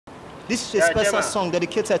This is a special song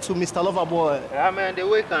dedicated to Mr. Loverboy. Yeah, man,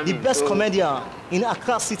 the best comedian in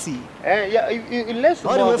Accra City. Let's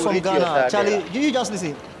all the way from Ghana. Charlie, you just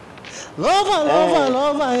listen.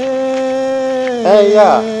 Lover, hey,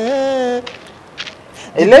 yeah.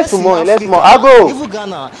 Let's more. I go.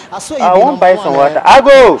 I won't buy some water. I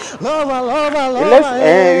go.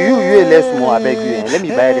 Let's more. I beg you. Let me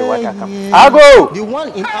buy the water. Come. I go. The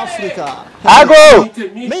one in Africa. I go.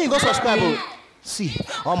 May you go subscribe. See,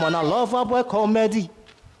 I'm on a Loverboy comedy.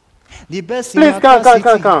 The best. Please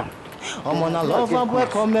come. I'm on a Loverboy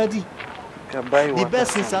comedy. The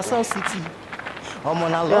best in South City. I'm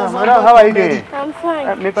on a Loverboy. How are you doing? I'm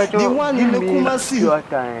fine. The one in the Kumasi.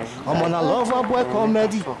 I'm on a Loverboy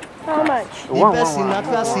comedy. How much? The best in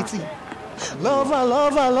Accra City.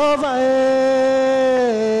 Lover.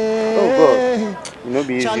 Hey. Oh God. You know,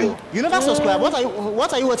 be easy. Charlie, you never subscribe. What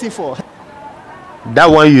are you waiting for? That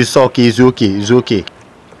one you suck is okay. It's okay.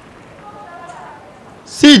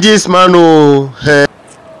 See this man, oh.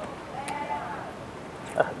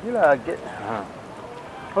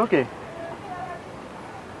 Okay.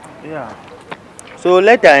 Yeah. So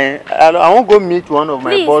later, I won't go meet one of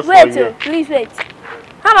my boss for you. Please wait.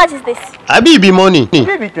 How much is this? Abi be money.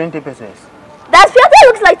 Maybe 20 pesos. Does Piota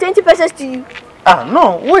looks like 20 pesos to you?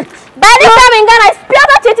 No, wait. By this time in Ghana, is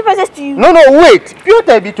Piota 20 pesos to you? No, wait.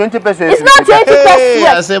 Piota be 20 pesos. It's not 20 pesos. Hey,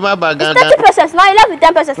 I say my bag. It's 30 pesos. Now you left with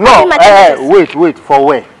 10 pesos. No, wait. For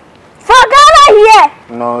where? For Ghana here.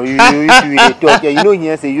 No, you talk. You know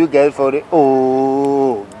here say you guys for the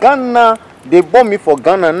Ghana. They bought me for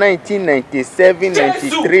Ghana 1997,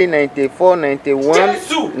 93, 94,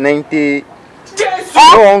 91, 90.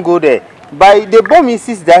 No one go there. But they bought me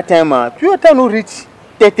since that time. Piota no reach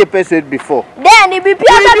 30 pesos before. Then it be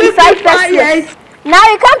Piota be 5 pesos. Now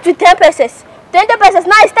you come to 10 pesos. 20 pesos.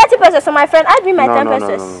 Now it's 30 pesos. So my friend, I'll be my 10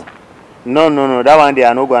 pesos. No. That one day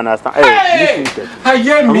I no go understand. Hey, listen.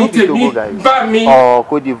 Or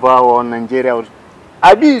Cote d'Ivoire or Nigeria.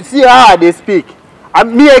 I be see how they speak.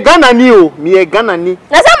 Me a Ghana ni.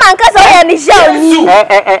 Na some man ka so here ni show ni.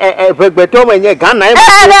 Beto when you Ghana. Let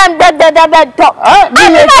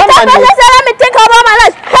me think about my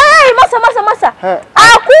life. Hey, Masa.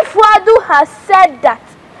 Akufo-Addo has said that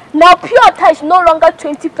now Piota is no longer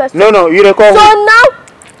 20 pesos. No, you recall. So now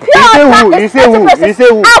Piota is 30 pesos. You say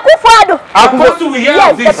who? Akufo-Addo.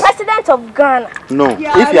 Yes, the president of Ghana. No, if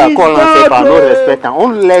you are calling yourself, I no respect and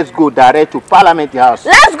only let's go direct to Parliament House.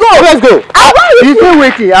 Let's go. You say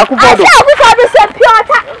waiting, Akufo-Addo. Akufo-Addo said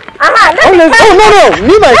Piota. No.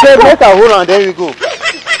 Me myself, let her hold on, there we go.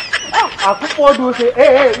 Akufo-Addo say,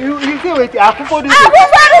 hey, you say waiting, Akufo-Addo say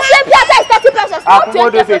Piota is 30 pesos.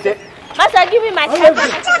 Akufo-Addo say, Master, give me my 10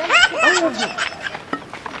 pesos.